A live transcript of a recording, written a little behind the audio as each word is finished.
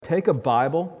take a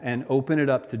Bible and open it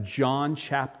up to John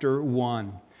chapter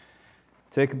 1.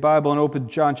 Take a Bible and open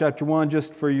John chapter 1.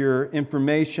 Just for your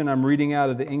information, I'm reading out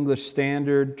of the English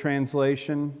Standard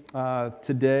Translation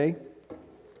today.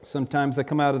 Sometimes I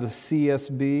come out of the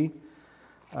CSB.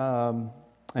 And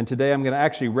today I'm going to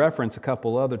actually reference a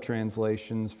couple other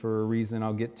translations for a reason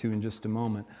I'll get to in just a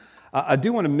moment. I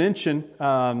do want to mention,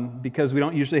 because we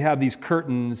don't usually have these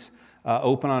curtains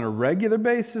open on a regular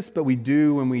basis, but we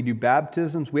do when we do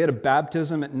baptisms. We had a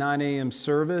baptism at 9 a.m.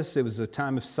 service. It was a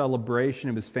time of celebration.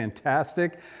 It was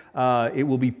fantastic. It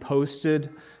will be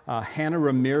posted. Hannah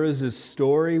Ramirez's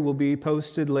story will be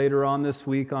posted later on this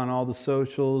week on all the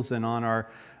socials and on our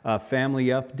family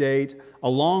update,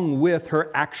 along with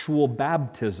her actual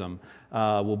baptism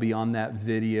will be on that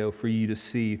video for you to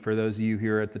see, for those of you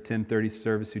here at the 10:30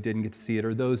 service who didn't get to see it,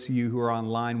 or those of you who are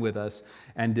online with us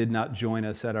and did not join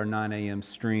us at our 9 a.m.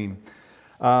 stream.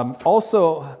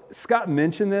 Also, Scott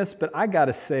mentioned this, but I got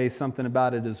to say something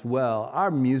about it as well.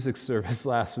 Our music service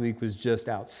last week was just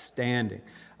outstanding.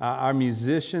 Our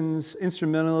musicians,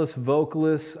 instrumentalists,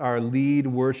 vocalists, our lead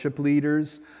worship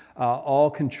leaders, all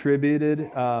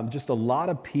contributed. Just a lot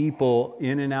of people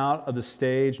in and out of the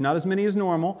stage, not as many as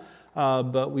normal,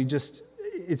 but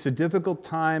it's a difficult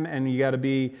time, and you got to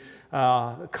be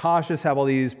cautious, have all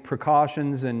these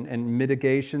precautions and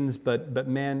mitigations, but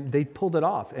man, they pulled it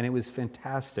off, and it was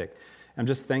fantastic. I'm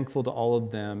just thankful to all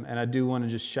of them, and I do want to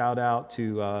just shout out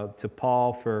to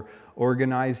Paul for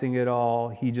organizing it all.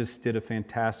 He just did a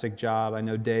fantastic job. I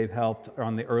know Dave helped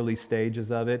on the early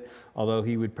stages of it, although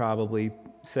he would probably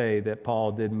say that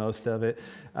Paul did most of it.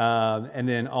 And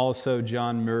then also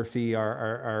John Murphy,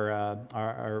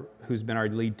 who's been our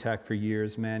lead tech for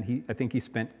years, man. I think he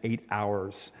spent 8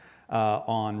 hours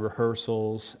on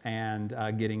rehearsals and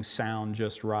getting sound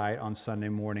just right on Sunday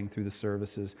morning through the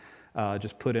services.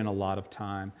 Just put in a lot of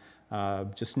time.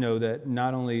 Just know that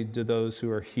not only do those who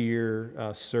are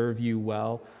here serve you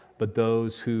well, but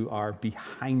those who are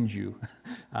behind you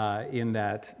in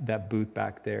that booth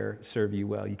back there serve you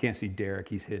well. You can't see Derek,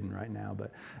 he's hidden right now,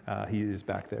 but he is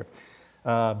back there.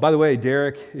 By the way,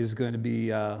 Derek is going to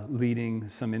be leading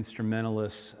some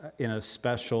instrumentalists in a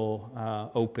special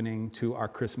opening to our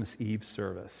Christmas Eve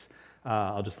service.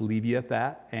 I'll just leave you at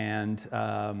that and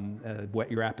whet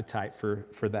your appetite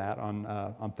for that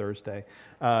on Thursday.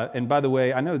 And by the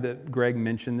way, I know that Greg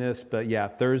mentioned this, but yeah,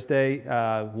 Thursday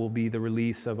will be the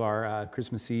release of our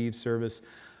Christmas Eve service.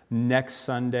 Next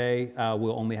Sunday,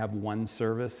 we'll only have one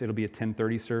service. It'll be a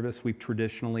 10:30 service. We've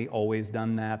traditionally always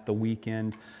done that the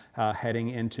weekend heading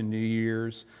into New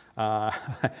Year's.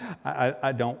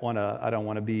 I don't want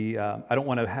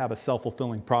to have a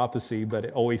self-fulfilling prophecy, but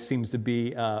it always seems to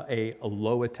be a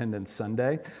low attendance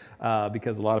Sunday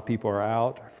because a lot of people are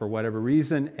out for whatever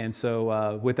reason. And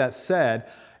so with that said,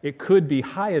 it could be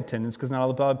high attendance because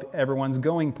not everyone's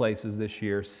going places this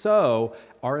year. So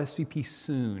RSVP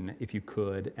soon if you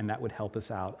could, and that would help us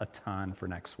out a ton for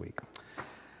next week.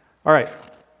 All right.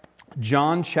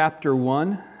 John chapter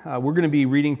 1, we're going to be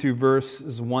reading through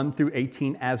verses 1 through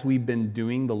 18 as we've been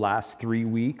doing the last 3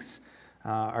 weeks.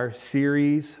 Our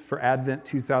series for Advent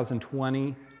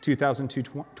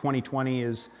 2020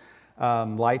 is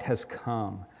Light Has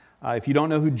Come. If you don't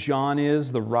know who John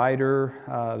is, the writer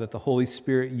that the Holy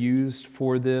Spirit used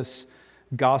for this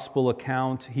gospel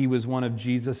account, he was one of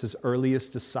Jesus'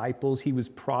 earliest disciples. He was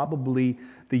probably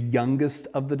the youngest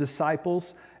of the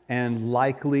disciples, and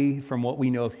likely, from what we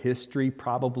know of history,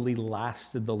 probably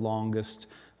lasted the longest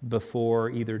before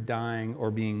either dying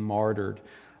or being martyred.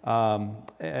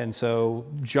 And so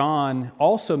John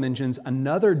also mentions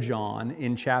another John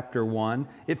in chapter 1.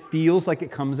 It feels like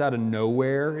it comes out of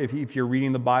nowhere. If you're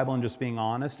reading the Bible and just being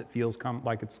honest, it feels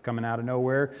like it's coming out of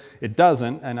nowhere. It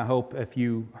doesn't, and I hope if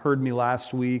you heard me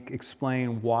last week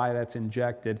explain why that's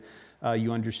injected,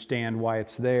 you understand why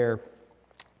it's there.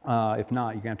 If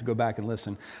not, you're going to have to go back and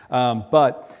listen.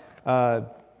 But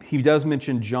he does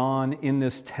mention John in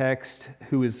this text,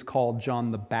 who is called John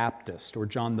the Baptist or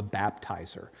John the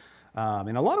Baptizer.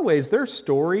 In a lot of ways, their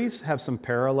stories have some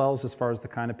parallels as far as the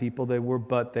kind of people they were,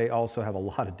 but they also have a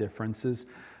lot of differences.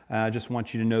 I just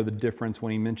want you to know the difference.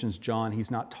 When he mentions John, he's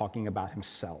not talking about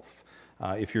himself.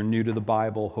 If you're new to the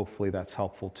Bible, hopefully that's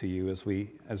helpful to you as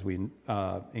we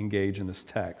engage in this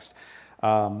text.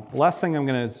 Last thing I'm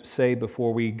going to say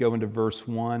before we go into verse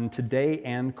 1, today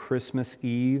and Christmas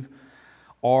Eve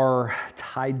are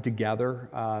tied together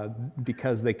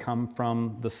because they come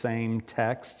from the same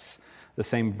texts, the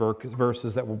same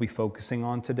verses that we'll be focusing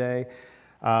on today.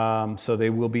 So they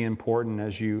will be important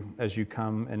as you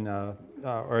come and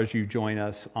or as you join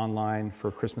us online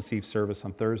for Christmas Eve service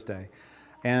on Thursday.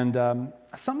 And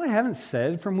something I haven't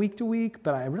said from week to week,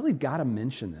 but I really got to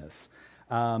mention this.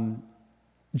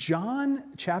 John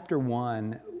chapter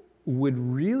 1 would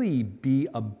really be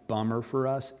a bummer for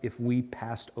us if we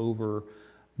passed over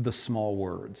the small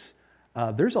words.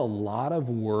 There's a lot of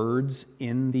words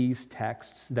in these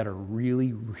texts that are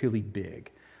really, really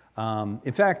big.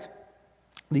 In fact,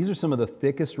 these are some of the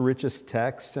thickest, richest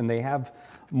texts, and they have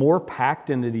more packed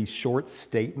into these short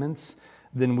statements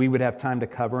than we would have time to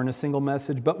cover in a single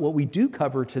message. But what we do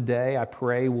cover today, I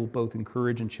pray, will both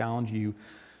encourage and challenge you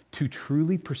to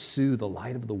truly pursue the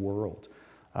light of the world.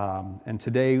 And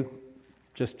today,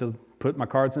 just to put my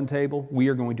cards on the table, we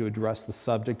are going to address the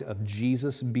subject of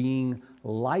Jesus being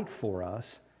light for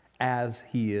us as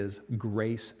he is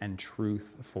grace and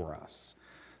truth for us.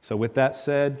 So with that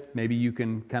said, maybe you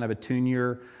can kind of attune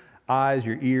your eyes,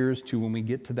 your ears to when we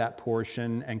get to that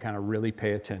portion and kind of really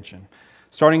pay attention.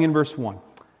 Starting in verse 1.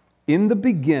 In the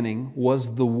beginning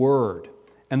was the Word,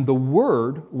 and the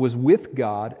Word was with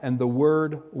God, and the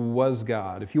Word was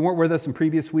God. If you weren't with us in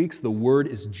previous weeks, the Word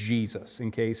is Jesus,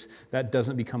 in case that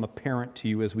doesn't become apparent to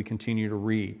you as we continue to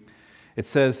read. It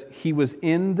says, He was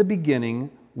in the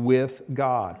beginning with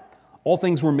God. All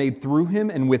things were made through him,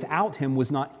 and without him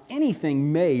was not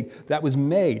anything made that was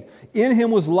made. In him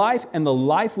was life, and the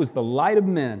life was the light of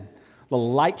men. The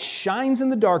light shines in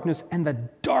the darkness, and the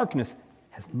darkness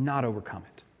has not overcome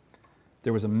it.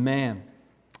 There was a man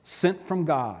sent from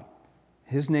God.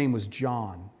 His name was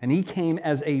John, and he came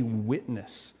as a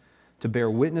witness to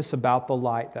bear witness about the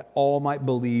light, that all might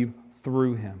believe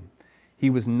through him.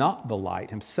 He was not the light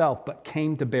himself, but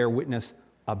came to bear witness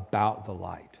about the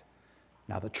light.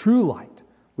 Now the true light,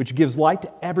 which gives light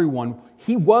to everyone,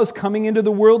 he was coming into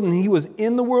the world, and he was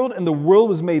in the world, and the world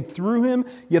was made through him,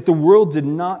 yet the world did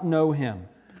not know him.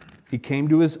 He came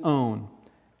to his own,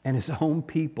 and his own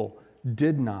people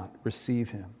did not receive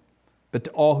him. But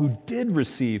to all who did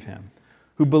receive him,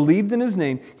 who believed in his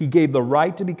name, he gave the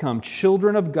right to become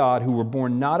children of God, who were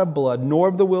born not of blood, nor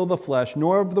of the will of the flesh,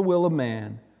 nor of the will of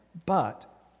man, but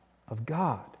of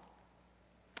God.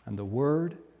 And the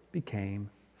Word became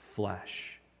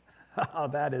flesh. Oh,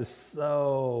 that is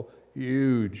so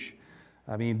huge.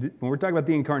 I mean, when we're talking about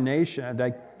the incarnation,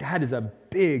 that is a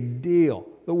big deal.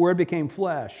 The Word became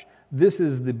flesh. This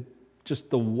is just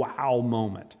the wow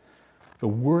moment. The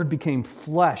Word became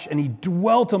flesh, and he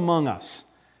dwelt among us.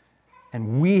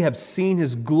 And we have seen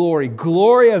his glory,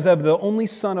 glory as of the only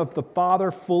Son of the Father,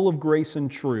 full of grace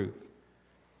and truth.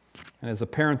 And as a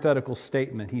parenthetical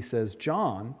statement, he says,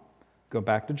 John, go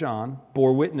back to John,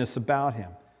 bore witness about him.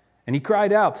 And he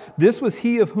cried out, this was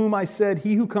he of whom I said,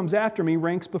 he who comes after me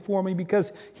ranks before me,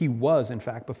 because he was, in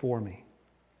fact, before me.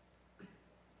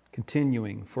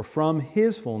 Continuing, for from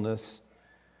his fullness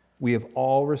we have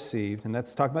all received, and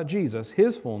that's talking about Jesus,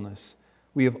 his fullness,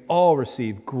 we have all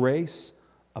received grace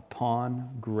upon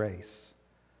grace.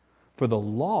 For the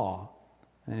law,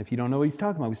 and if you don't know what he's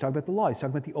talking about the law. He's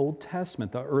talking about the Old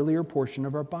Testament, the earlier portion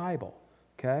of our Bible.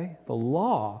 Okay? The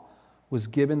law was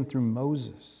given through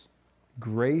Moses.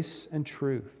 Grace and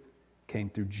truth came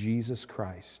through Jesus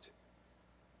Christ.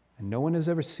 And no one has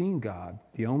ever seen God,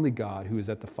 the only God who is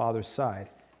at the Father's side.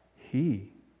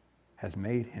 He has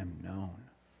made him known.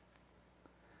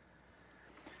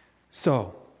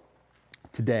 So,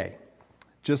 today,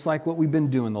 just like what we've been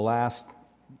doing the last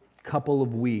couple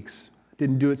of weeks,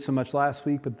 didn't do it so much last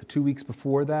week, but the 2 weeks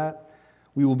before that,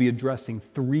 we will be addressing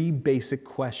 3 basic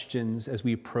questions as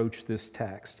we approach this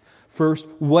text. First,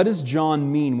 what does John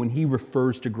mean when he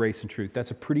refers to grace and truth?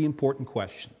 That's a pretty important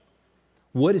question.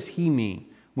 What does he mean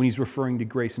when he's referring to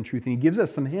grace and truth? And he gives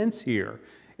us some hints here.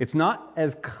 It's not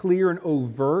as clear and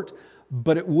overt,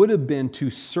 but it would have been to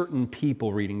certain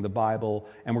people reading the Bible,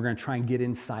 and we're going to try and get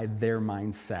inside their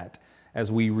mindset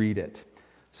as we read it.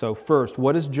 So first,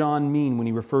 what does John mean when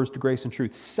he refers to grace and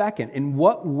truth? Second, in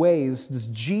what ways does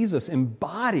Jesus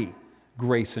embody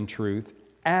grace and truth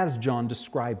as John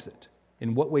describes it?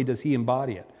 In what way does he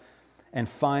embody it? And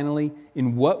finally,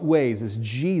 in what ways is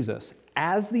Jesus,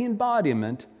 as the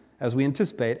embodiment, as we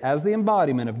anticipate, as the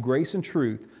embodiment of grace and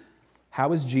truth,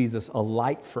 how is Jesus a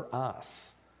light for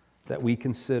us that we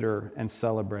consider and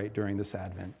celebrate during this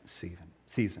Advent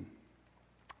season?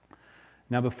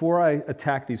 Now, before I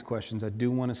attack these questions, I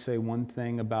do want to say one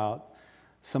thing about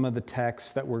some of the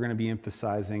texts that we're going to be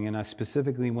emphasizing, and I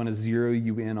specifically want to zero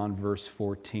you in on verse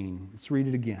 14. Let's read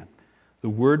it again. The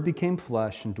Word became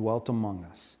flesh and dwelt among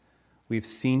us. We have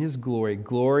seen his glory,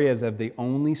 glory as of the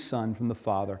only Son from the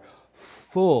Father,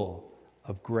 full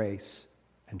of grace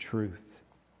and truth.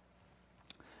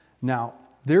 Now,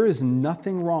 there is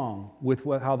nothing wrong with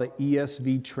how the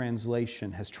ESV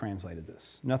translation has translated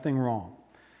this. Nothing wrong.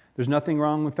 There's nothing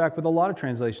wrong, in fact, with a lot of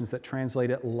translations that translate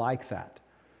it like that.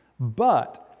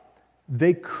 But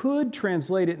they could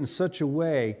translate it in such a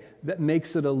way that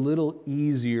makes it a little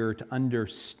easier to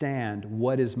understand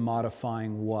what is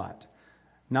modifying what.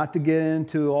 Not to get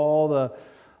into all the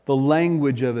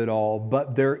language of it all,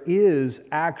 but there is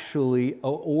actually an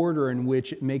order in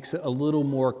which it makes it a little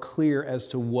more clear as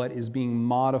to what is being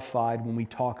modified when we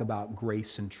talk about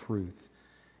grace and truth.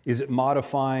 Is it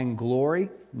modifying glory?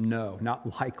 No,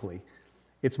 not likely.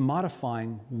 It's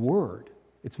modifying word.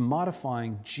 It's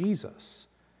modifying Jesus.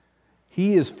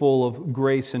 He is full of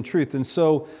grace and truth. And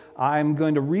so I'm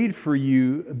going to read for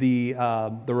you the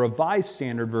Revised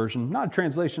Standard Version, not a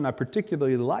translation I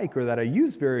particularly like or that I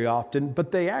use very often,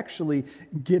 but they actually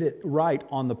get it right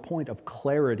on the point of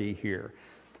clarity here.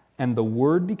 And the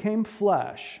Word became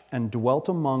flesh and dwelt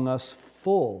among us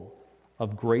full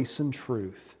of grace and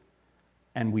truth.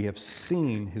 And we have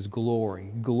seen His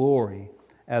glory, glory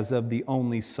as of the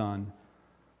only Son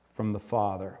from the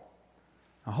Father.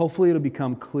 Now, hopefully it'll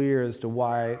become clear as to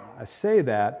why I say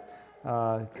that,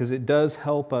 because it does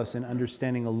help us in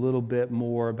understanding a little bit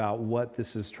more about what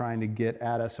this is trying to get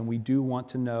at us. And we do want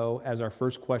to know, as our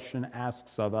first question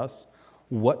asks of us,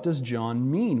 what does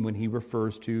John mean when he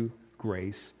refers to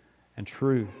grace and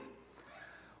truth?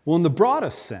 Well, in the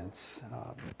broadest sense,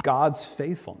 God's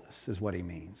faithfulness is what he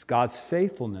means. God's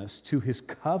faithfulness to His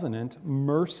covenant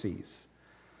mercies.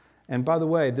 And by the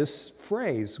way, this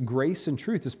phrase, grace and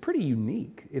truth, is pretty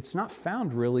unique. It's not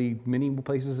found really many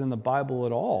places in the Bible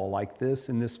at all like this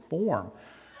in this form.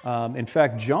 In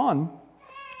fact, John,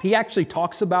 he actually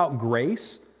talks about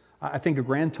grace, I think a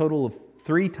grand total of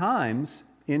 3 times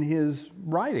in his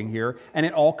writing here, and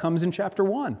it all comes in chapter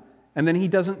 1. And then he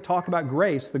doesn't talk about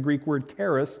grace, the Greek word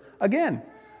charis, again.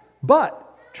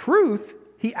 But truth,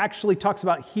 he actually talks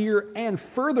about here and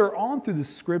further on through the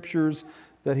scriptures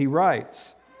that he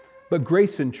writes. But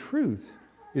grace and truth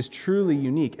is truly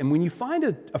unique. And when you find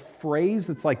a phrase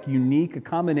that's like unique, a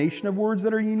combination of words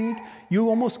that are unique, you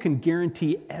almost can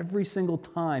guarantee every single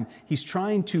time he's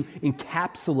trying to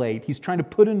encapsulate, he's trying to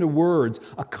put into words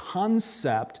a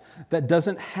concept that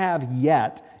doesn't have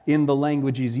yet in the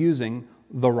language he's using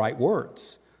the right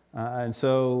words. And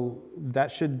so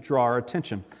that should draw our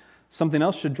attention. Something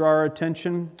else should draw our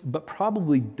attention, but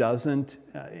probably doesn't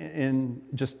in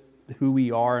just who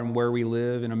we are and where we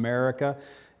live in America,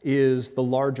 is the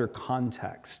larger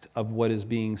context of what is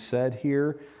being said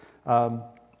here.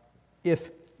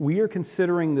 If we are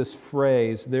considering this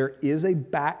phrase, there is a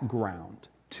background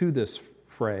to this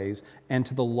phrase and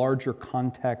to the larger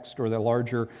context or the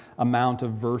larger amount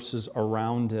of verses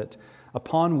around it,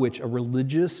 upon which a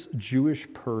religious Jewish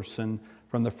person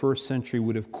from the first century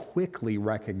would have quickly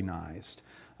recognized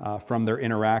from their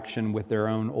interaction with their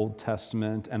own Old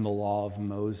Testament and the law of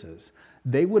Moses.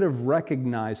 They would have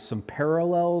recognized some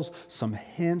parallels, some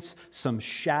hints, some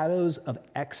shadows of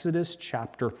Exodus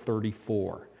chapter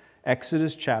 34.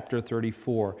 Exodus chapter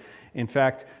 34. In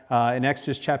fact, in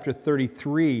Exodus chapter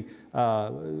 33,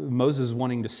 Moses is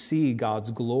wanting to see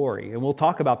God's glory. And we'll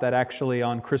talk about that actually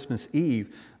on Christmas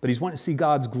Eve. But he's wanting to see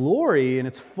God's glory in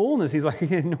its fullness. He's like,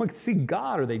 no one can see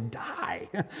God or they die.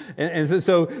 and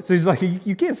so he's like,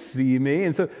 you can't see me.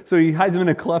 And so he hides him in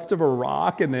a cleft of a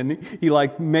rock, and then he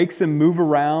like makes him move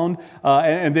around.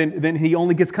 And then he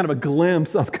only gets kind of a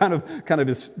glimpse of kind of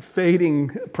his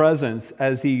fading presence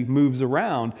as he moves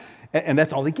around. And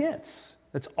that's all he gets.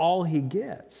 That's all he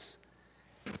gets.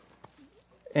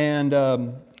 And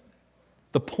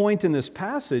the point in this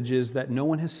passage is that no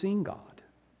one has seen God.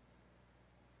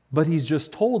 But he's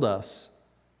just told us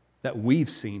that we've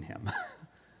seen him.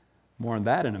 More on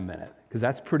that in a minute, because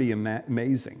that's pretty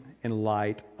amazing in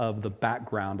light of the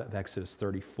background of Exodus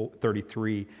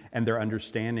 33 and their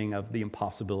understanding of the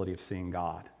impossibility of seeing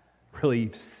God, really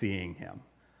seeing him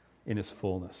in his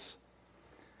fullness.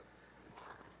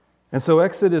 And so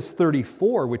Exodus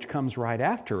 34, which comes right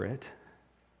after it,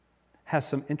 has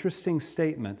some interesting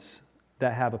statements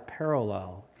that have a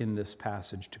parallel in this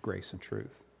passage to grace and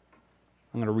truth.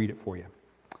 I'm going to read it for you.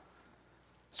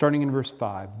 Starting in verse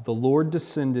 5, the Lord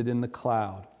descended in the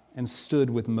cloud and stood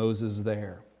with Moses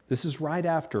there. This is right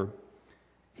after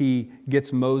he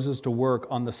gets Moses to work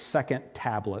on the second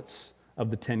tablets of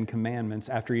the Ten Commandments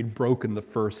after he'd broken the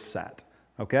first set.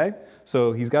 Okay?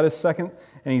 So he's got his second,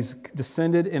 and he's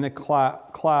descended in a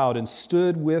cloud and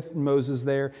stood with Moses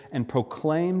there and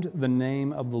proclaimed the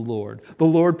name of the Lord. The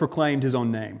Lord proclaimed his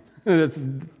own name. That's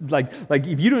like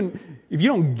if you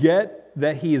don't get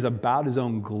that he is about his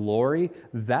own glory,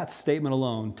 that statement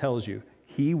alone tells you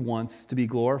he wants to be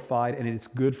glorified, and it's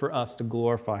good for us to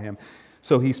glorify him.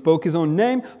 So he spoke his own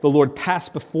name. The Lord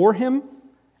passed before him,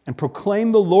 and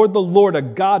proclaim the Lord, a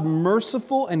God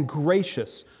merciful and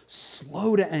gracious,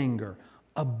 slow to anger,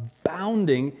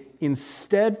 abounding in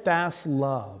steadfast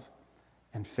love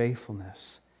and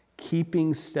faithfulness,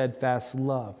 keeping steadfast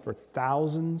love for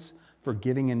thousands,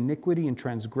 forgiving iniquity and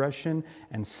transgression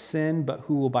and sin, but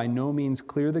who will by no means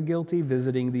clear the guilty,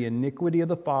 visiting the iniquity of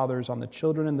the fathers on the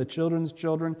children and the children's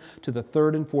children to the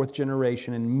third and fourth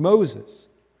generation. And Moses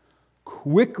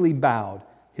quickly bowed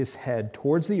his head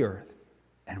towards the earth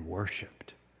and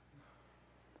worshiped.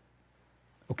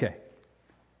 Okay,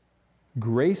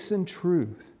 grace and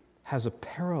truth has a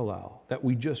parallel that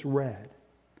we just read,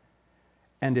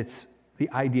 and it's the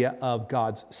idea of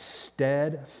God's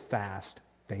steadfast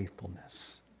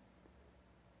faithfulness.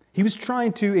 He was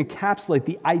trying to encapsulate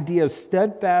the idea of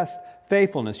steadfast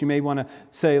faithfulness. You may want to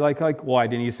say, like, why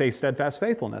didn't you say steadfast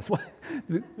faithfulness? Well,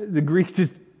 the Greek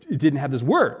just didn't have those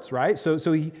words, right? So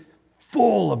he,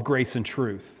 full of grace and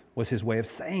truth, was his way of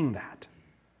saying that.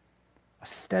 A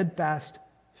steadfast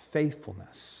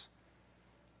faithfulness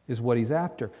is what he's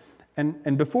after.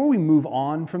 And before we move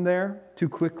on from there too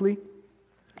quickly,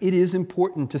 it is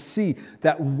important to see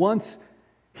that once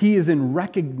he is in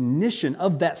recognition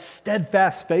of that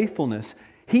steadfast faithfulness,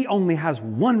 he only has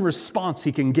one response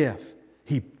he can give.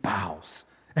 He bows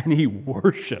and he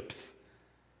worships.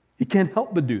 He can't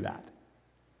help but do that.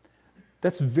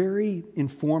 That's very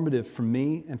informative for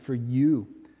me and for you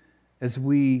as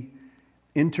we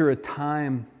enter a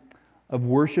time of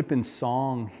worship and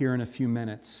song here in a few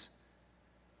minutes.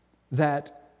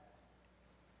 That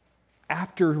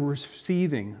after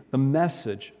receiving the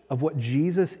message of what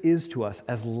Jesus is to us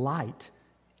as light,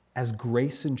 as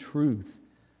grace and truth,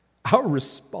 our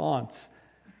response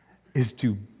is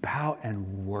to bow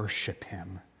and worship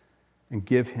him and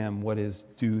give him what is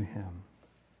due him.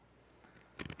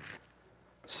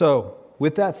 So,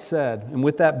 with that said, and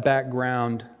with that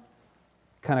background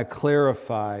kind of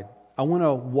clarified, I want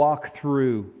to walk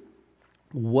through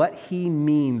what he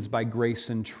means by grace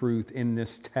and truth in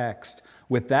this text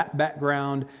with that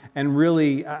background. And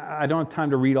really, I don't have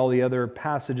time to read all the other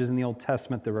passages in the Old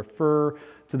Testament that refer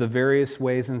to the various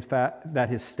ways in fact that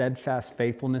his steadfast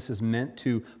faithfulness is meant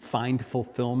to find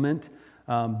fulfillment.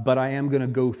 But I am going to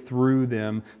go through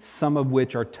them, some of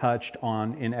which are touched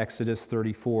on in Exodus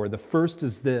 34. The first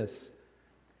is this: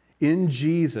 in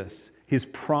Jesus, his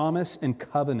promise and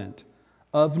covenant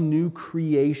of new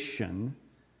creation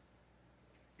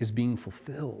is being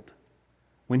fulfilled.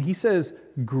 When he says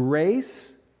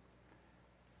grace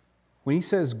and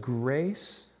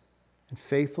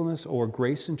faithfulness, or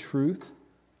grace and truth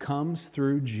comes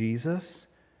through Jesus,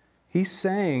 he's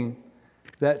saying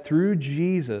that through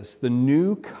Jesus, the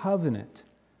new covenant,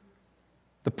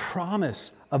 the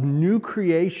promise of new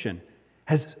creation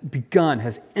has begun,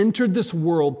 has entered this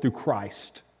world through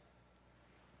Christ.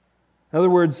 In other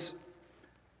words,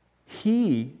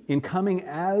 he, in coming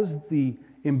as the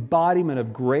embodiment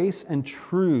of grace and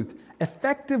truth,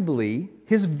 effectively,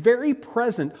 his very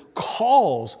presence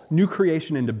calls new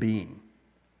creation into being.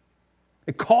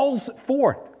 It calls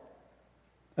forth.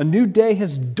 A new day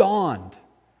has dawned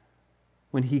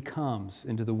when he comes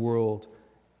into the world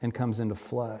and comes into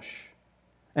flesh.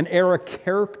 An era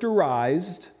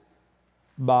characterized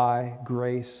by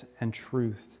grace and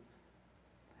truth.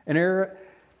 An era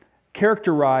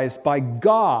characterized by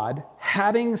God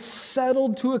having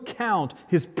settled to account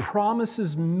his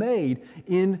promises made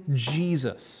in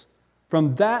Jesus.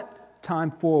 From that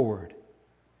time forward,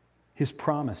 his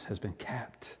promise has been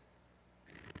kept.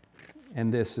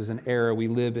 And this is an era we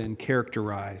live in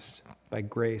characterized by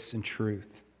grace and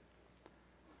truth.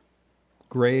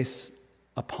 Grace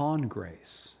upon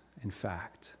grace, in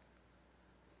fact.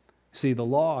 See, the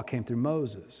law came through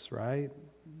Moses, right?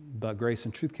 But grace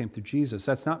and truth came through Jesus.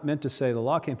 That's not meant to say the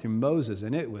law came through Moses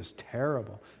and it was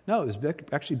terrible. No, it was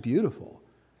actually beautiful.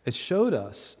 It showed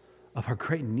us of our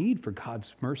great need for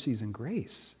God's mercies and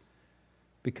grace,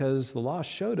 because the law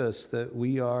showed us that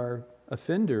we are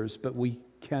offenders, but we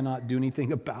cannot do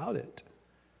anything about it.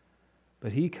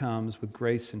 But he comes with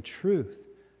grace and truth,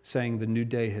 saying the new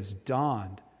day has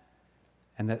dawned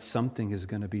and that something is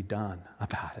going to be done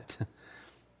about it.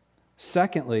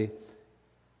 Secondly,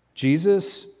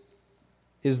 Jesus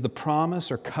is the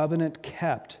promise or covenant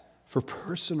kept for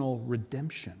personal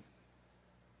redemption.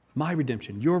 My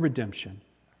redemption, your redemption,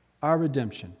 our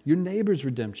redemption, your neighbor's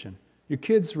redemption, your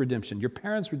kid's redemption, your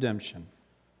parents' redemption.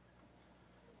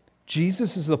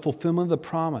 Jesus is the fulfillment of the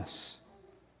promise.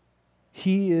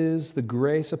 He is the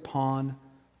grace upon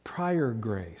prior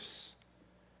grace.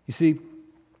 You see,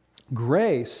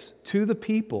 grace to the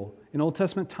people in Old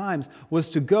Testament times was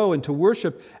to go and to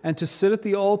worship and to sit at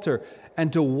the altar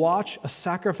and to watch a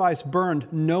sacrifice burned,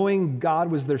 knowing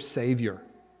God was their Savior.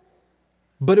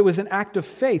 But it was an act of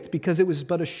faith because it was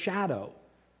but a shadow.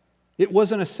 It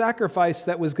wasn't a sacrifice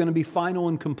that was going to be final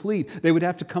and complete. They would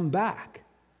have to come back.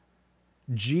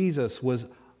 Jesus was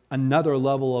another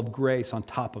level of grace on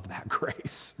top of that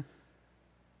grace.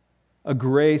 A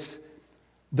grace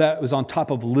that was on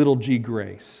top of little g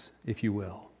grace, if you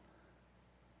will.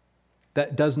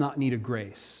 That does not need a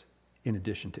grace in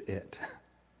addition to it.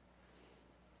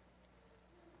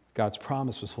 God's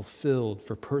promise was fulfilled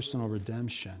for personal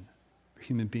redemption for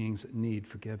human beings that need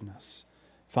forgiveness.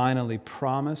 Finally,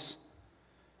 promise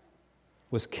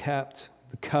was kept.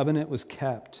 The covenant was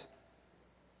kept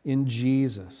in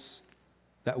Jesus,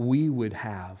 that we would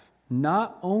have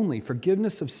not only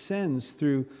forgiveness of sins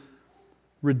through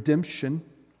redemption,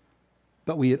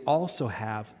 but we would also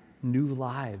have new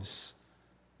lives.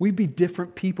 We'd be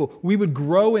different people. We would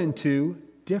grow into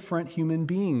different human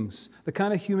beings, the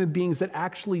kind of human beings that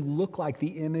actually look like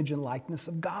the image and likeness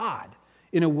of God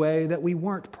in a way that we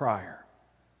weren't prior,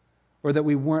 or that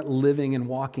we weren't living and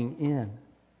walking in.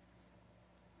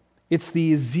 It's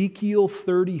the Ezekiel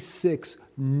 36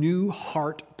 new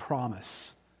heart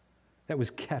promise that was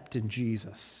kept in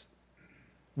Jesus.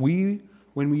 When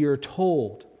we are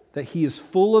told that He is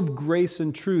full of grace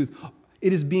and truth,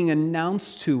 it is being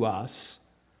announced to us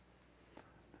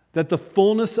that the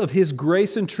fullness of His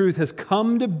grace and truth has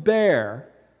come to bear,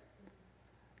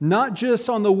 not just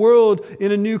on the world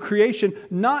in a new creation,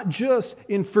 not just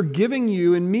in forgiving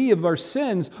you and me of our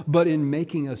sins, but in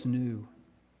making us new.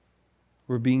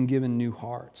 We're being given new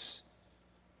hearts.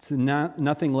 It's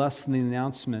nothing less than the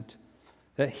announcement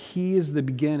that He is the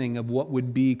beginning of what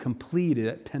would be completed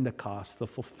at Pentecost, the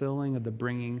fulfilling of the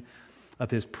bringing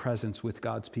of His presence with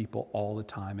God's people all the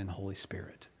time in the Holy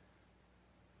Spirit.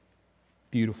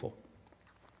 Beautiful.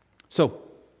 So,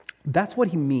 that's what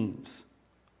He means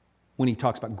when He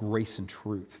talks about grace and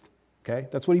truth. Okay?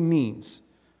 That's what He means.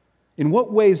 In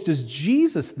what ways does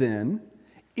Jesus then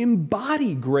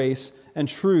embody grace and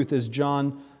truth as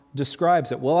John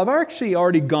describes it? Well, I've actually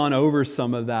already gone over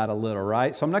some of that a little,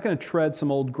 right? So I'm not going to tread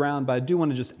some old ground, but I do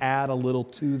want to just add a little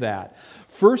to that.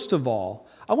 First of all,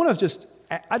 I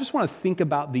just want to think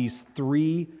about these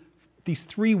three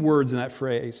words in that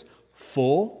phrase: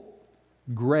 full,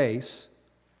 grace,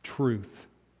 truth.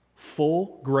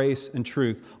 Full, grace, and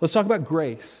truth. Let's talk about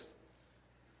grace.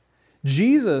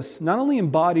 Jesus not only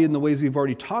embodied in the ways we've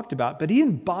already talked about, but He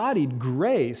embodied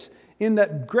grace in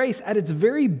that grace at its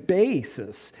very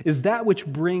basis is that which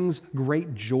brings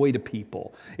great joy to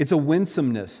people. It's a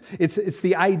winsomeness. It's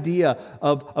the idea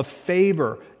of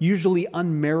favor, usually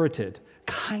unmerited.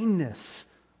 Kindness,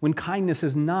 when kindness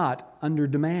is not under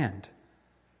demand.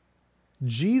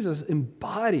 Jesus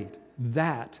embodied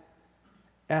that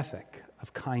ethic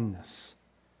of kindness,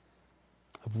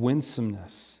 of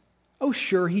winsomeness. Oh,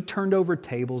 sure, He turned over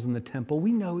tables in the temple.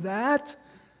 We know that.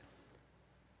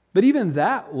 But even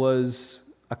that was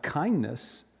a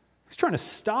kindness. He was trying to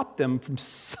stop them from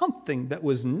something that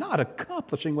was not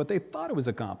accomplishing what they thought it was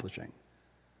accomplishing.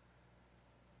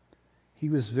 He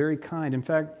was very kind. In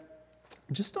fact,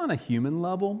 just on a human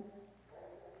level,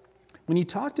 when you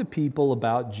talk to people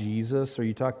about Jesus, or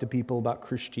you talk to people about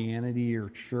Christianity or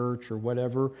church or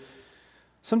whatever,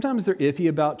 sometimes they're iffy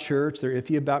about church, they're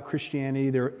iffy about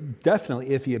Christianity, they're definitely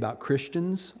iffy about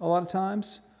Christians a lot of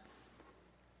times.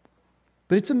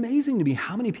 But it's amazing to me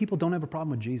how many people don't have a problem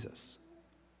with Jesus.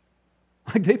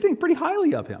 Like, they think pretty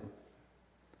highly of Him.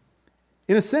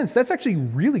 In a sense, that's actually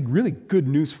really, really good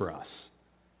news for us.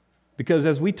 Because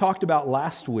as we talked about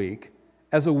last week,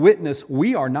 as a witness,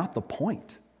 we are not the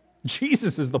point.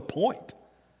 Jesus is the point.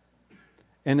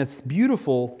 And it's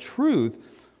beautiful truth,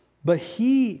 but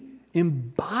He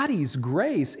embodies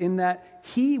grace in that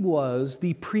He was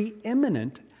the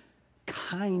preeminent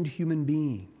kind human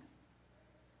being.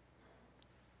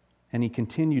 And He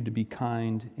continued to be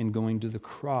kind in going to the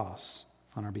cross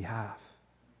on our behalf.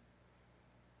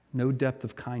 No depth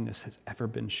of kindness has ever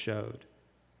been showed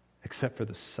except for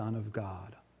the Son of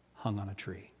God hung on a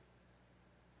tree.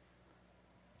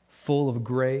 Full of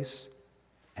grace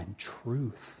and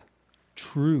truth.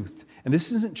 Truth. And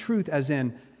this isn't truth as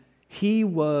in He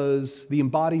was the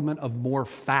embodiment of more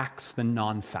facts than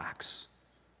non-facts.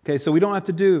 Okay, so we don't have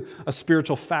to do a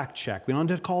spiritual fact check. We don't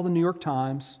have to call the New York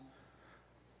Times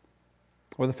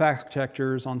or the fact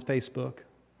checkers on Facebook.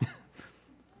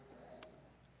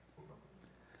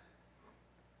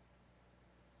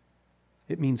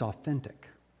 It means authentic,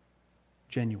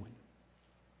 genuine.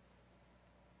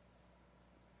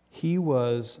 He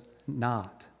was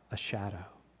not a shadow.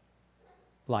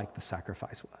 like the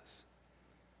sacrifice was.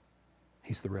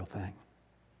 He's the real thing.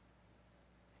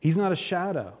 He's not a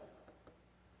shadow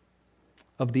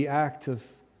of the act of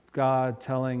God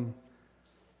telling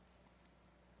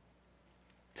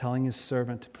his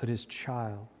servant to put his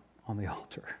child on the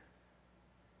altar.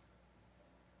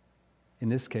 In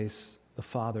this case, the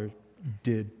Father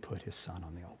did put his Son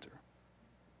on the altar.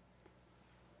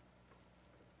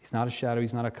 He's not a shadow,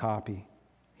 he's not a copy.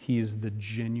 He is the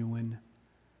genuine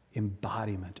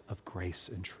embodiment of grace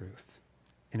and truth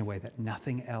in a way that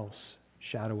nothing else,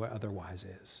 shadow or otherwise,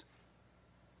 is.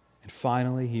 And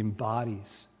finally, he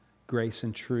embodies grace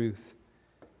and truth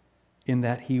in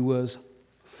that he was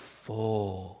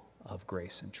full of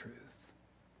grace and truth.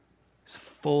 He's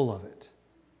full of it.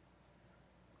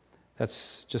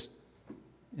 That's just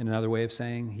another way of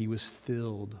saying he was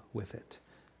filled with it.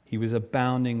 He was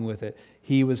abounding with it.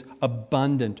 He was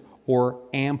abundant or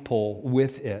ample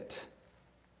with it.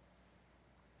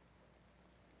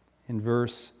 In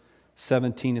verse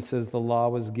 17 it says the law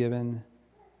was given.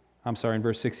 In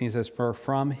verse 16 it says, for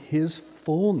from his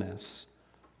fullness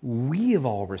we have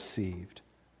all received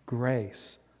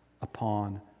grace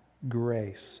upon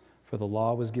grace. For the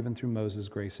law was given through Moses,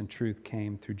 grace and truth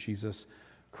came through Jesus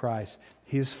Christ.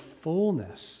 His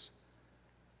fullness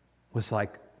was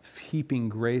like heaping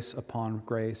grace upon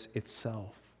grace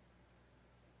itself.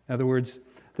 In other words,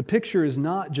 the picture is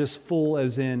not just full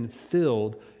as in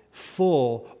filled,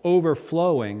 full,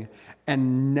 overflowing,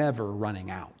 and never running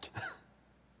out.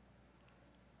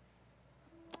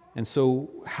 And so,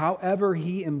 however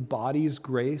he embodies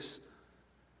grace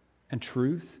and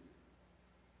truth,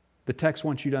 the text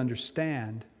wants you to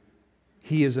understand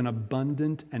he is an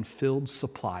abundant and filled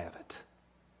supply of it.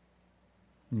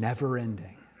 Never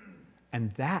ending.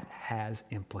 And that has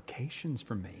implications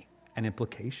for me and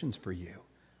implications for you,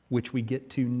 which we get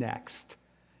to next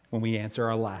when we answer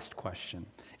our last question.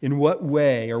 In what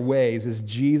way or ways is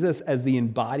Jesus, as the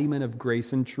embodiment of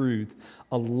grace and truth,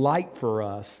 a light for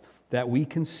us that we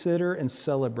consider and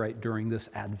celebrate during this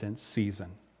Advent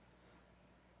season?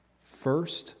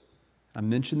 First, I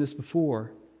mentioned this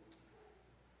before,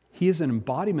 he is an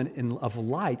embodiment of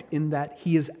light in that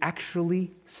he is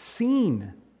actually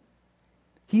seen.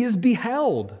 He is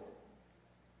beheld.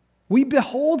 We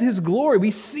behold his glory.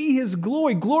 We see his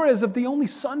glory. Glory as of the only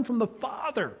Son from the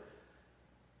Father.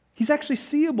 He's actually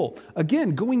seeable.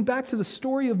 Again, going back to the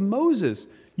story of Moses,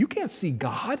 you can't see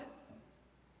God.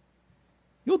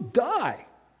 You'll die.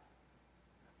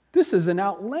 This is an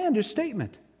outlandish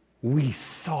statement. We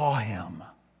saw him.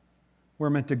 We're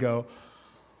meant to go,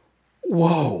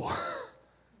 whoa,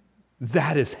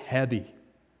 that is heavy.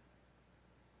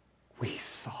 We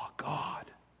saw God.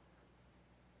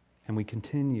 And we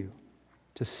continue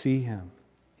to see him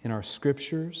in our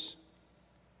scriptures.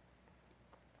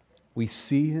 We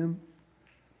see him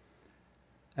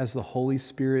as the Holy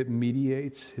Spirit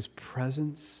mediates his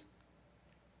presence.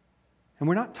 And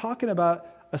we're not talking about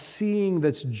a seeing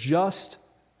that's just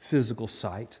physical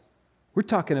sight. We're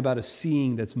talking about a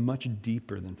seeing that's much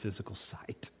deeper than physical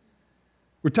sight.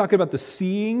 We're talking about the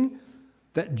seeing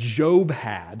that Job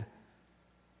had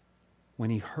when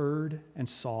he heard and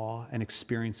saw and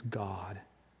experienced God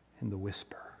in the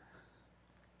whisper.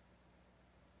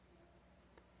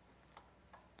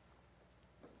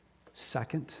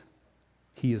 Second,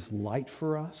 he is light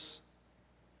for us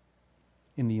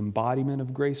in the embodiment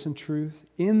of grace and truth,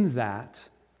 in that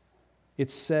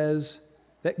it says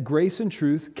that grace and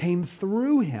truth came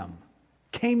through him,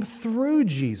 came through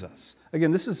Jesus.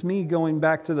 Again, this is me going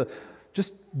back to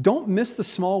just don't miss the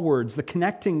small words, the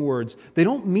connecting words. They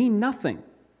don't mean nothing.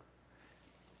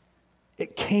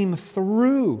 It came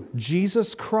through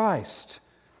Jesus Christ.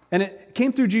 And it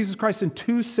came through Jesus Christ in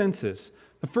two senses.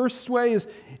 The first way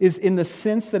is in the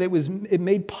sense that it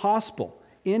made possible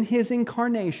in his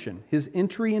incarnation, his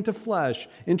entry into flesh,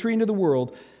 entry into the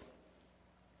world,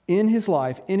 in his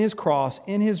life, in his cross,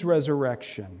 in his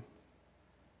resurrection.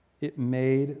 It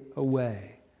made a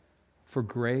way for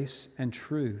grace and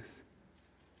truth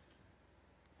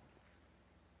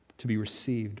to be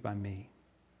received by me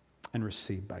and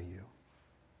received by you.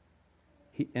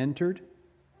 He entered,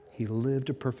 he lived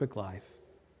a perfect life.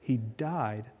 He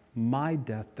died my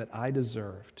death that I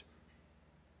deserved.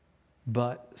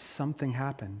 But something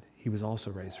happened. He was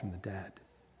also raised from the dead,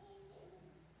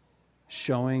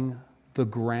 showing the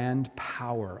grand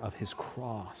power of his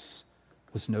cross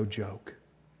was no joke.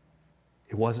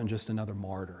 It wasn't just another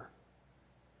martyr.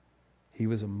 He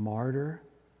was a martyr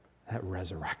that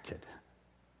resurrected.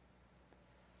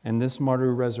 And this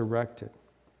martyr resurrected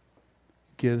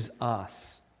gives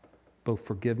us both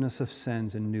forgiveness of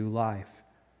sins and new life.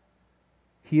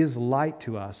 He is light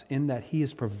to us in that He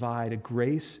has provided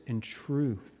grace and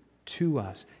truth to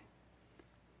us,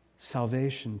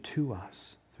 salvation to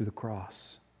us through the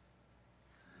cross.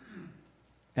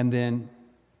 And then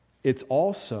it's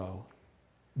also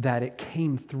that it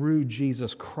came through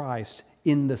Jesus Christ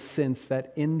in the sense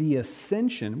that in the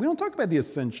ascension, we don't talk about the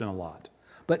ascension a lot,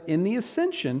 but in the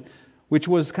ascension, which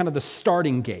was kind of the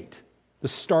starting gate, the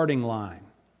starting line,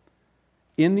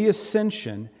 in the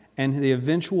ascension and the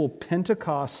eventual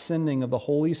Pentecost sending of the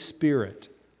Holy Spirit,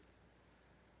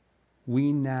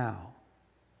 we now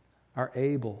are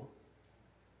able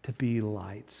to be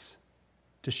lights,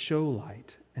 to show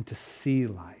light and to see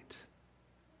light.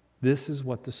 This is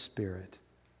what the Spirit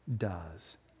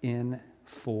does in,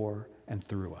 for, and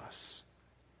through us.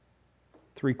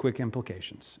 3 quick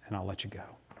implications, and I'll let you go.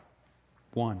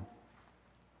 One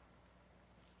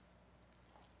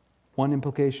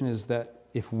implication is that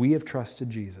if we have trusted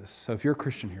Jesus, so if you're a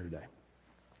Christian here today,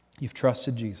 you've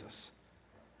trusted Jesus,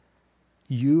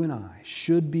 you and I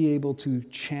should be able to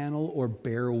channel or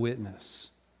bear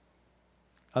witness.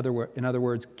 In other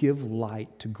words, give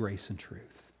light to grace and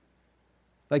truth.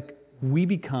 Like we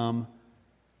become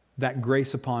that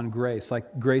grace upon grace,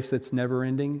 like grace that's never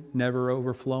ending, never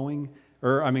overflowing,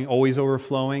 always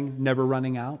overflowing, never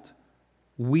running out.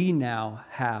 We now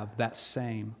have that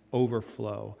same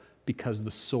overflow because of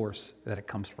the source that it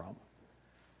comes from.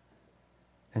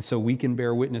 And so we can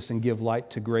bear witness and give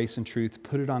light to grace and truth,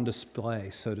 put it on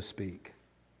display, so to speak,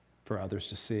 for others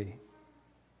to see.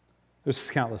 There's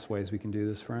countless ways we can do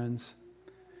this, friends.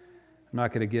 I'm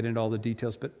not going to get into all the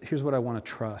details, but here's what I want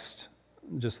to trust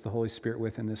just the Holy Spirit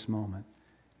with in this moment.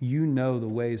 You know the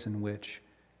ways in which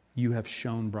you have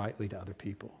shone brightly to other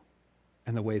people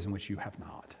and the ways in which you have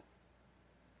not.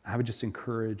 I would just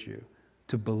encourage you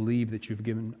to believe that you've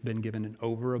been given an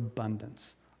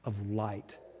overabundance of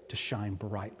light to shine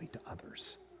brightly to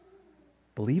others.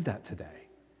 Believe that today.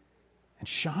 And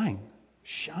shine.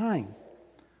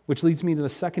 Which leads me to the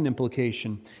second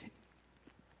implication.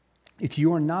 If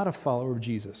you are not a follower of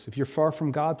Jesus, if you're far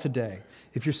from God today,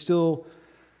 if you're still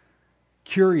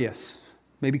curious,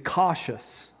 maybe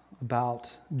cautious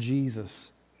about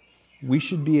Jesus, you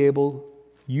should be able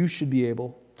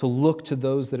to look to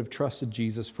those that have trusted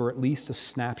Jesus for at least a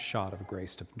snapshot of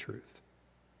grace and truth.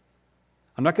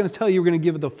 I'm not going to tell you we're going to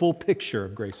give the full picture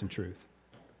of grace and truth.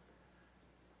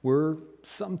 We're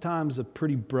sometimes a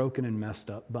pretty broken and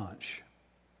messed up bunch.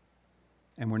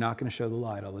 And we're not going to show the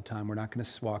light all the time. We're not going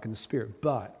to walk in the Spirit.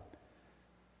 But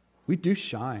we do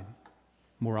shine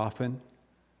more often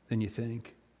than you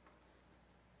think.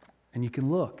 And you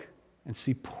can look and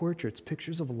see portraits,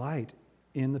 pictures of light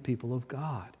in the people of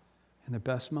God in their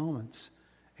best moments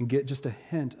and get just a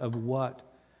hint of what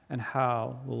and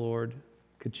how the Lord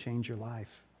could change your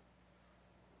life.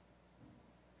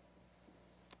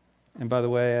 And by the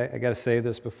way, I got to say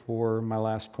this before my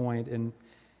last point, and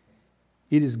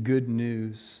it is good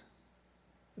news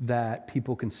that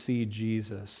people can see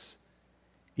Jesus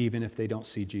even if they don't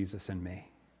see Jesus in me,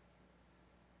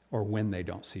 or when they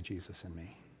don't see Jesus in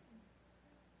me.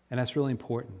 And that's really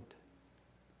important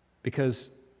because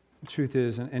the truth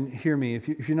is, and hear me, if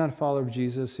you're not a follower of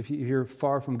Jesus, if you're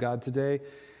far from God today,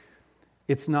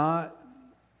 it's not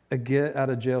a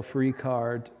get-out-of-jail-free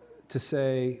card to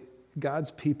say God's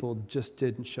people just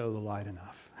didn't show the light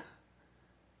enough.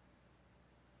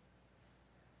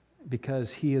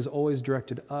 Because He has always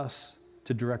directed us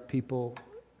to direct people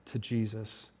to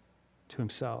Jesus, to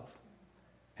Himself.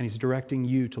 And He's directing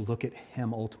you to look at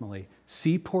Him ultimately.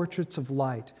 See portraits of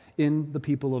light in the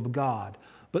people of God,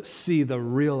 but see the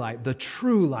real light, the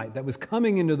true light that was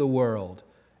coming into the world,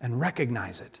 and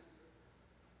recognize it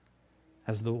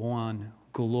as the one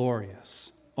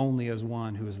glorious, only as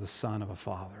one who is the Son of a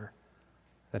Father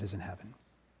that is in heaven.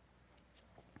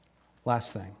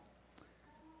 Last thing,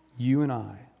 you and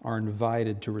I are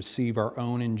invited to receive our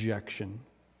own injection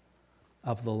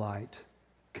of the light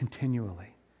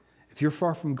continually. If you're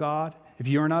far from God, if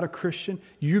you're not a Christian,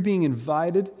 you're being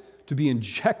invited to be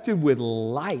injected with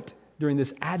light during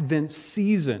this Advent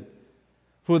season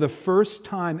for the first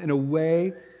time in a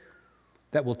way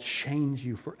that will change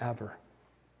you forever.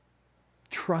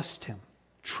 Trust Him.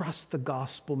 Trust the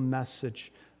gospel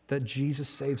message that Jesus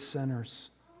saves sinners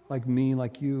like me,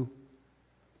 like you.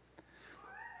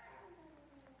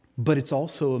 But it's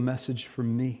also a message for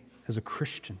me as a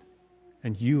Christian,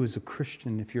 and you as a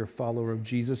Christian, if you're a follower of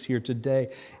Jesus here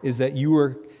today, is that you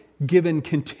are given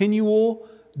continual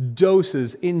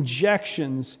doses,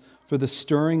 injections for the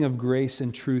stirring of grace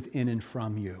and truth in and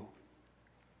from you.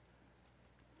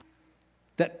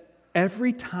 That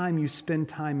every time you spend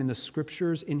time in the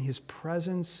Scriptures, in His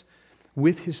presence,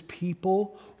 with his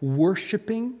people,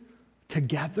 worshiping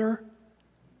together,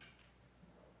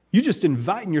 you're just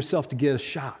inviting yourself to get a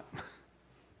shot.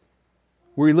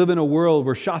 We live in a world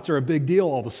where shots are a big deal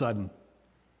all of a sudden.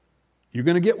 You're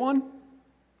going to get one?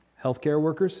 Healthcare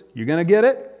workers, you're going to get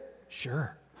it?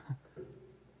 Sure.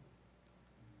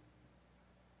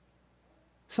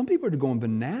 Some people are going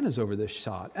bananas over this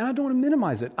shot, and I don't want to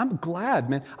minimize it. I'm glad,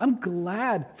 man. I'm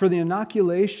glad for the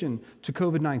inoculation to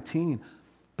COVID-19.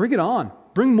 Bring it on.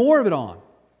 Bring more of it on.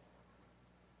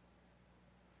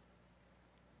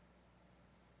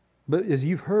 But as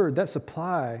you've heard, that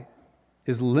supply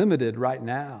is limited right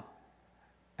now,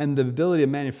 and the ability to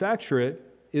manufacture it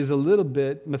is a little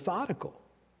bit methodical.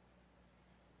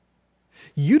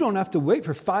 You don't have to wait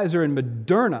for Pfizer and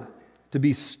Moderna to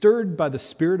be stirred by the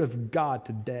Spirit of God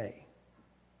today.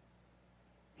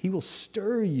 He will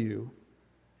stir you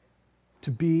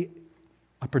to be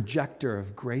a projector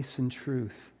of grace and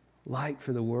truth, light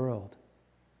for the world.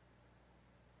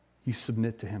 You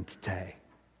submit to him today.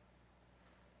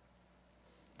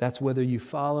 That's whether you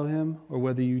follow him or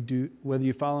whether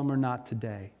you follow him or not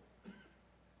today.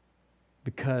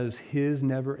 Because his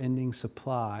never-ending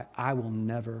supply, I will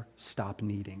never stop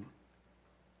needing.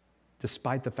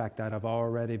 Despite the fact that I've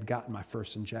already gotten my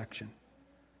first injection.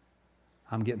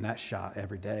 I'm getting that shot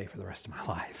every day for the rest of my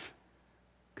life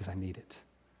because I need it.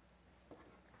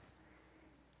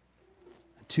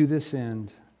 And to this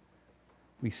end,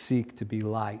 we seek to be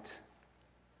light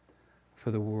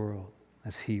for the world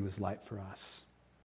as he was light for us.